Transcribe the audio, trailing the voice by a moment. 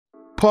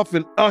Puff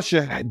and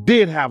Usher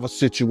did have a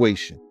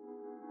situation.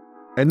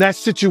 And that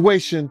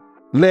situation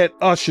led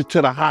Usher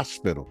to the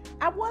hospital.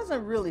 I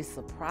wasn't really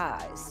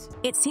surprised.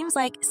 It seems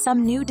like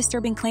some new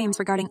disturbing claims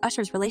regarding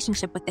Usher's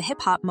relationship with the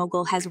hip-hop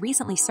mogul has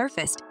recently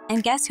surfaced.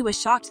 And guess who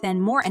was shocked than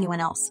more anyone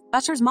else?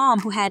 Usher's mom,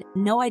 who had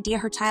no idea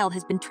her child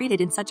has been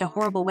treated in such a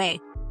horrible way.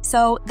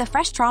 So the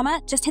fresh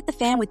trauma just hit the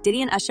fan with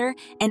Diddy and Usher,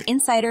 and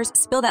insiders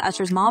spill that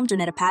Usher's mom,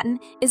 Jonetta Patton,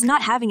 is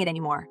not having it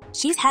anymore.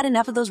 She's had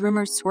enough of those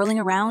rumors swirling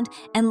around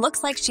and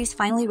looks like she's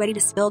finally ready to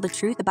spill the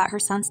truth about her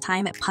son's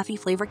time at Puffy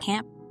Flavor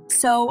Camp.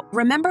 So,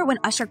 remember when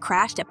Usher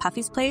crashed at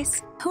Puffy's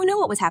place? Who knew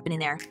what was happening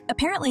there?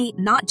 Apparently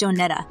not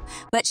Jonetta,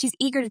 but she's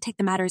eager to take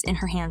the matters in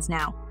her hands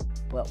now.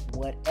 But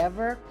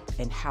whatever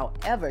and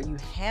however you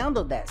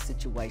handle that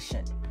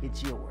situation,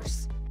 it's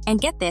yours. And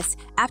get this,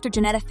 after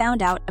Jonetta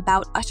found out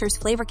about Usher's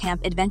Flavor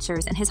Camp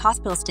adventures and his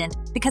hospital stint,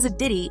 because of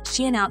Diddy,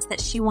 she announced that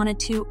she wanted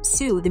to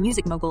sue the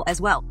music mogul as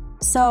well.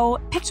 So,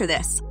 picture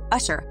this.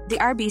 Usher, the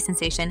R&B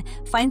sensation,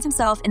 finds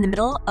himself in the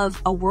middle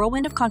of a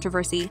whirlwind of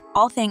controversy,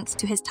 all thanks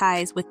to his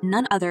ties with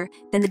none other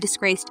than the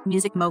disgraced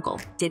music mogul,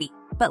 Diddy.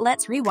 But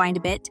let's rewind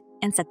a bit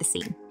and set the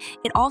scene.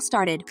 It all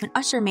started when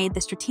Usher made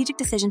the strategic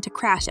decision to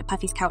crash at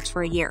Puffy's couch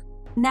for a year.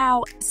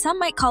 Now, some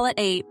might call it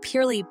a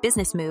purely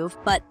business move,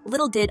 but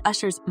little did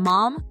Usher's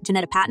mom,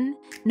 Jonetta Patton,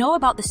 know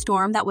about the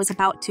storm that was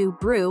about to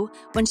brew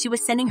when she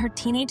was sending her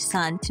teenage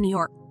son to New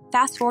York.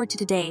 Fast forward to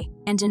today,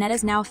 and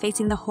Jonetta's now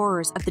facing the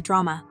horrors of the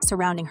drama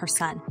surrounding her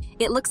son.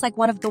 It looks like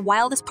one of the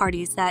wildest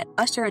parties that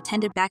Usher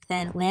attended back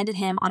then landed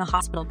him on a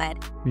hospital bed.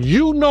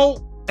 You know,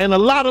 and a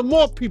lot of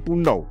more people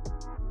know,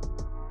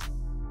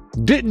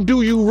 didn't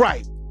do you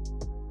right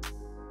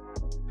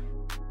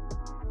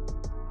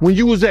when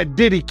you was at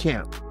Diddy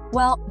camp.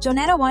 Well,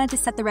 Jonetta wanted to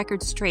set the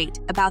record straight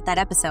about that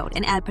episode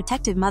and add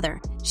protective mother.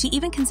 She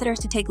even considers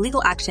to take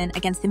legal action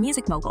against the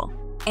music mogul.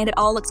 And it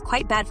all looks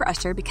quite bad for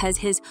Usher because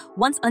his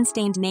once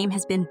unstained name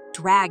has been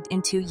dragged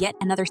into yet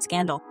another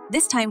scandal,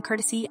 this time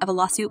courtesy of a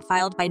lawsuit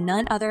filed by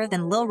none other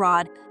than Lil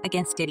Rod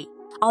against Diddy.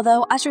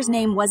 Although Usher's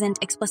name wasn't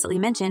explicitly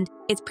mentioned,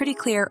 it's pretty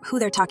clear who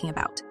they're talking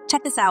about.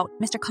 Check this out.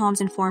 Mr. Combs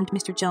informed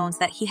Mr. Jones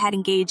that he had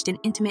engaged in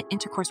intimate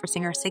intercourse for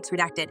singer Six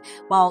Redacted,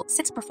 while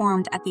Six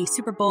performed at the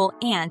Super Bowl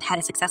and had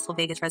a successful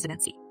Vegas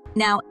residency.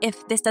 Now,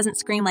 if this doesn't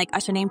scream like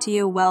Usher name to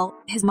you, well,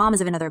 his mom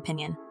is of another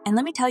opinion. And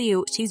let me tell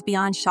you, she's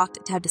beyond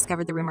shocked to have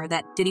discovered the rumor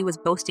that Diddy was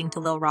boasting to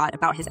Lil Rod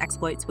about his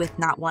exploits with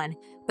not one,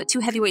 but two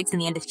heavyweights in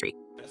the industry.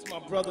 That's my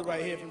brother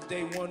right here from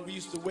day one. We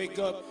used to wake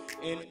up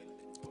and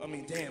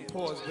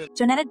pause.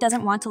 Jonetta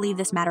doesn't want to leave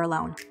this matter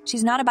alone.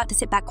 She's not about to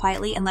sit back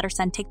quietly and let her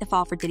son take the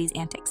fall for Diddy's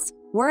antics.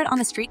 Word on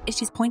the street is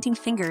she's pointing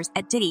fingers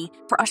at Diddy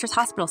for Usher's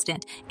hospital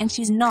stint, and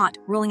she's not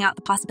ruling out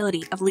the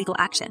possibility of legal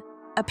action.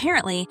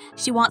 Apparently,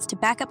 she wants to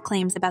back up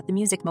claims about the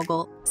music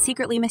mogul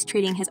secretly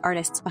mistreating his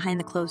artists behind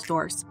the closed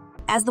doors.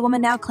 As the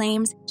woman now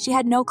claims, she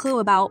had no clue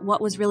about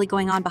what was really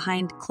going on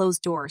behind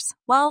closed doors.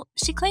 Well,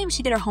 she claims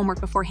she did her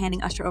homework before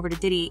handing Usher over to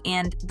Diddy,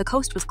 and the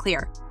coast was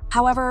clear.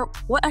 However,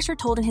 what Usher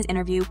told in his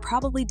interview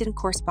probably didn't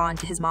correspond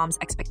to his mom's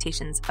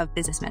expectations of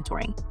business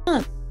mentoring.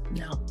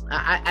 No,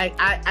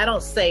 I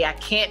don't say I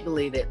can't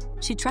believe it.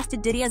 She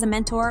trusted Diddy as a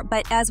mentor,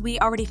 but as we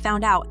already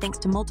found out thanks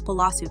to multiple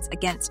lawsuits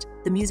against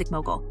the music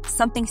mogul,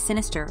 something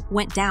sinister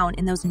went down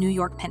in those New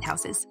York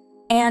penthouses.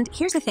 And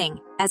here's the thing,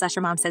 as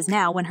Usher mom says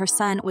now, when her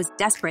son was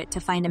desperate to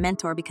find a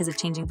mentor because of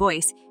changing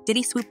voice,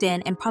 Diddy swooped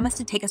in and promised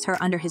to take her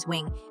under his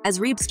wing. As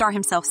Reeb Star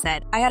himself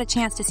said, "I got a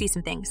chance to see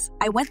some things.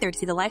 I went there to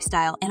see the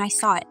lifestyle and I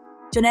saw it."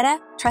 Jonetta,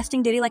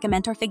 trusting Diddy like a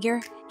mentor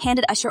figure,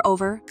 handed Usher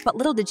over, but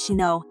little did she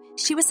know,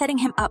 she was setting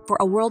him up for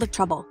a world of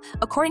trouble.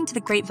 According to the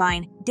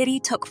grapevine, Diddy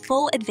took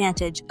full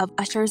advantage of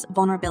Usher's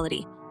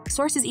vulnerability.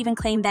 Sources even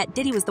claim that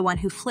Diddy was the one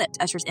who flipped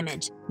Usher's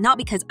image, not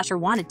because Usher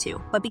wanted to,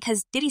 but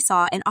because Diddy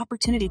saw an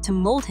opportunity to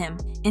mold him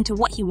into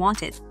what he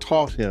wanted.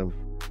 Taught him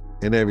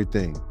and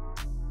everything,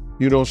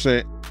 you know what I'm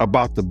saying,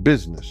 about the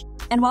business.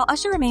 And while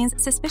Usher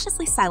remains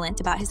suspiciously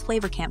silent about his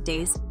Flavor Camp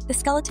days, the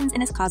skeletons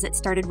in his closet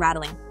started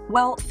rattling.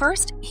 Well,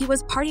 first, he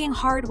was partying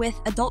hard with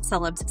adult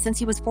celebs since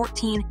he was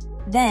 14.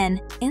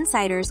 Then,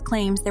 insiders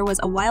claimed there was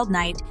a wild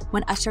night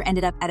when Usher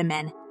ended up at a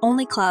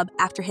men-only club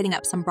after hitting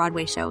up some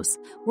Broadway shows.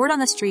 Word on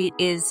the street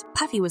is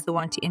Puffy was the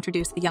one to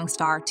introduce the young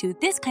star to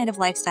this kind of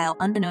lifestyle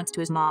unbeknownst to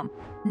his mom.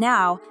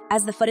 Now,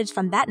 as the footage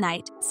from that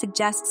night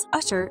suggests,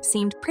 Usher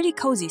seemed pretty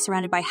cozy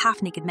surrounded by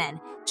half-naked men,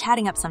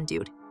 chatting up some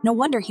dude. No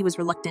wonder he was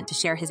reluctant to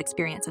share his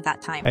experience of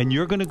that time. And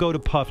you're going to go to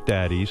Puff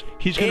Daddy's.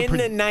 He's going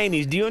in the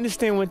 90s. Do you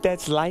understand what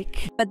that's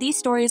like? But these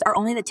stories are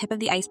only the tip of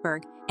the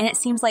iceberg, and it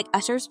seems like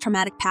Usher's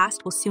traumatic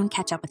past will soon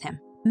catch up with him.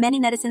 Many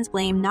netizens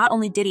blame not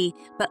only Diddy,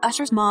 but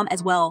Usher's mom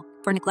as well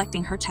for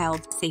neglecting her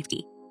child's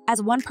safety.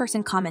 As one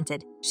person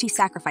commented, she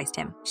sacrificed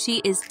him.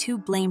 She is to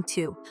blame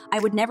too. I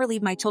would never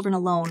leave my children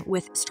alone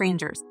with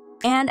strangers.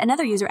 And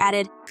another user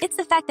added, it's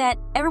the fact that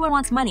everyone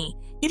wants money.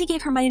 Diddy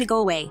gave her money to go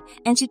away,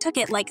 and she took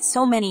it like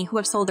so many who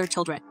have sold their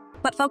children.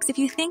 But folks, if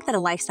you think that a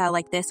lifestyle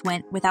like this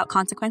went without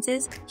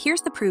consequences,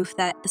 here's the proof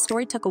that the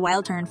story took a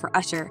wild turn for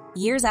Usher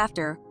years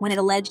after when it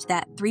alleged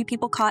that 3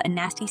 people caught a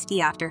nasty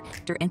stee after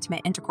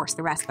intimate intercourse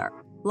the rest are.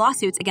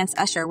 Lawsuits against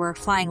Usher were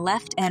flying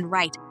left and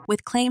right,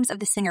 with claims of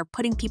the singer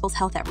putting people's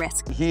health at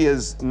risk. He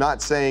is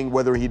not saying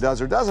whether he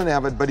does or doesn't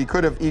have it, but he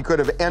could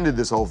have ended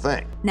this whole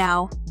thing.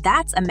 Now,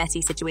 that's a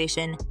messy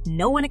situation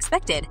no one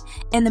expected.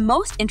 And the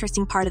most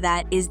interesting part of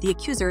that is the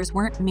accusers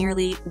weren't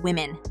merely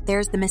women.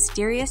 There's the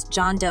mysterious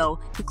John Doe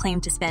who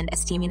claimed to spend a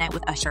steamy night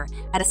with Usher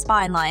at a spa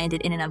and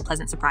ended in an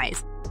unpleasant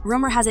surprise.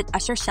 Rumor has it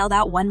Usher shelled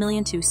out $1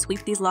 million to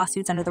sweep these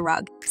lawsuits under the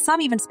rug. Some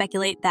even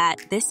speculate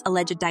that this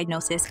alleged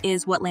diagnosis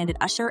is what landed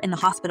Usher in the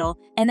hospital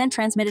and then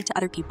transmitted to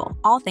other people,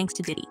 all thanks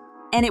to Diddy.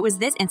 And it was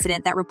this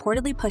incident that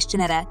reportedly pushed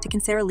Janetta to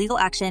consider legal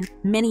action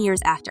many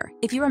years after.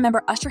 If you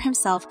remember, Usher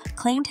himself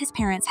claimed his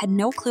parents had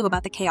no clue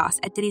about the chaos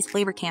at Diddy's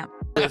flavor camp.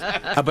 But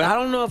I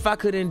don't know if I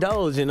could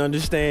indulge and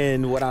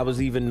understand what I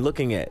was even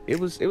looking at. It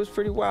was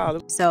pretty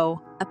wild.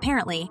 So,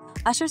 apparently,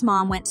 Usher's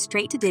mom went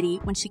straight to Diddy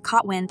when she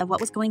caught wind of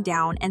what was going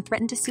down and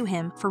threatened to sue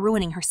him for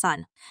ruining her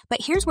son.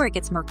 But here's where it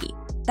gets murky.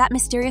 That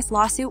mysterious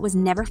lawsuit was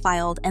never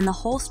filed, and the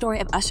whole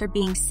story of Usher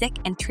being sick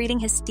and treating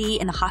his stee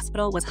in the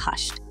hospital was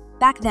hushed.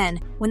 Back then,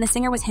 when the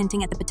singer was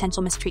hinting at the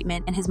potential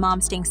mistreatment and his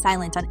mom staying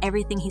silent on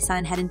everything his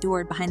son had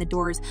endured behind the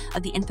doors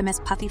of the infamous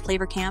Puffy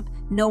flavor camp,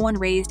 no one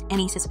raised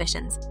any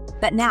suspicions.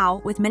 But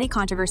now, with many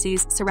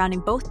controversies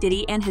surrounding both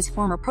Diddy and his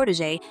former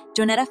protege,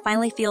 Jonetta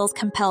finally feels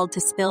compelled to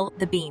spill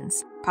the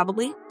beans,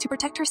 probably to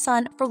protect her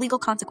son for legal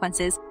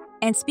consequences.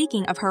 And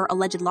speaking of her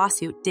alleged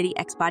lawsuit, Diddy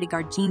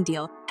ex-bodyguard Gene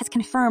Deal has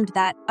confirmed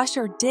that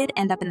Usher did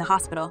end up in the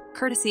hospital,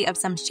 courtesy of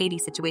some shady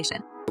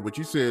situation. But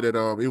you said that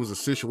it was a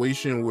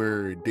situation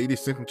where Diddy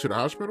sent him to the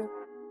hospital?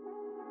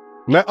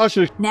 Let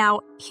Usher.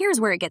 Now, here's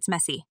where it gets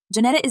messy.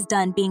 Janetta is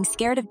done being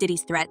scared of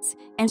Diddy's threats,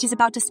 and she's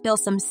about to spill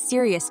some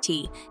serious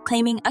tea,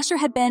 claiming Usher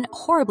had been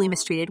horribly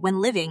mistreated when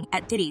living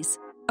at Diddy's.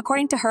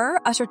 According to her,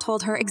 Usher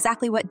told her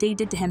exactly what Diddy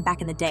did to him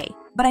back in the day.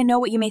 But I know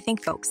what you may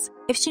think, folks.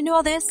 If she knew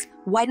all this,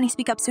 why didn't he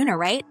speak up sooner,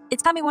 right?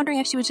 It's got me wondering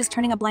if she was just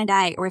turning a blind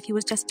eye, or if he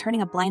was just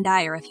turning a blind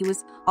eye, or if he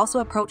was also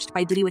approached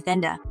by Diddy with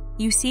Enda.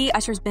 You see,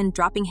 Usher's been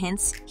dropping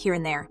hints here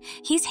and there.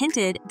 He's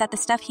hinted that the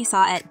stuff he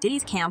saw at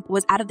Diddy's camp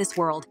was out of this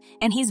world,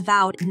 and he's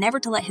vowed never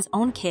to let his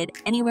own kid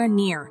anywhere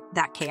near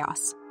that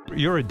chaos.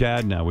 You're a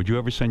dad now. Would you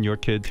ever send your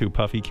kid to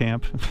Puffy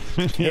camp?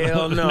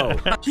 Hell no.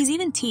 He's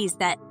even teased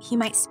that he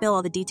might spill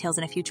all the details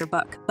in a future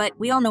book, but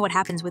we all know what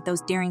happens with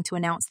those daring to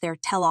announce their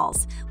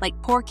tell-alls, like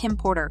poor Kim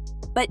Porter.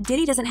 But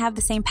Diddy doesn't have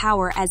the same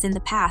power as in the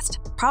past.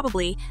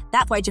 Probably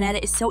that's why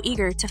Janetta is so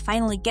eager to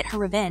finally get her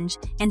revenge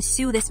and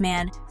sue this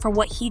man for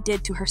what he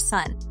did to her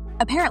son.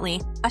 Apparently,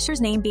 Usher's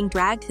name being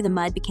dragged through the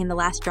mud became the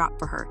last drop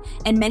for her,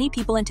 and many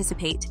people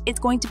anticipate it's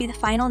going to be the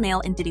final nail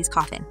in Diddy's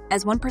coffin.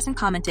 As one person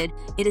commented,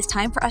 it is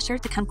time for Usher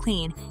to come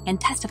clean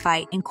and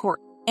testify in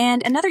court.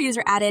 And another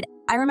user added,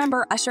 I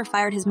remember Usher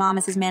fired his mom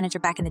as his manager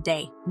back in the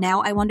day.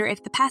 Now I wonder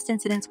if the past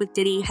incidents with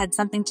Diddy had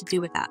something to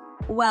do with that.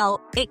 Well,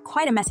 it's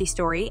quite a messy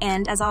story,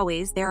 and as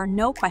always, there are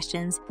no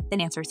questions than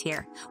answers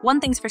here.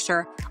 One thing's for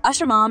sure,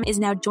 Usher mom is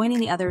now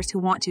joining the others who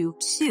want to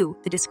sue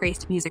the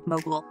disgraced music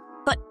mogul.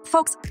 But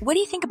folks, what do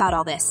you think about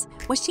all this?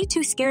 Was she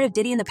too scared of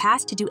Diddy in the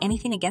past to do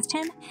anything against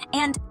him?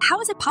 And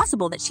how is it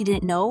possible that she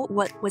didn't know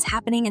what was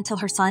happening until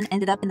her son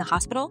ended up in the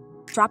hospital?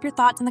 Drop your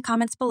thoughts in the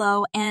comments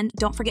below, and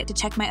don't forget to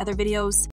check my other videos.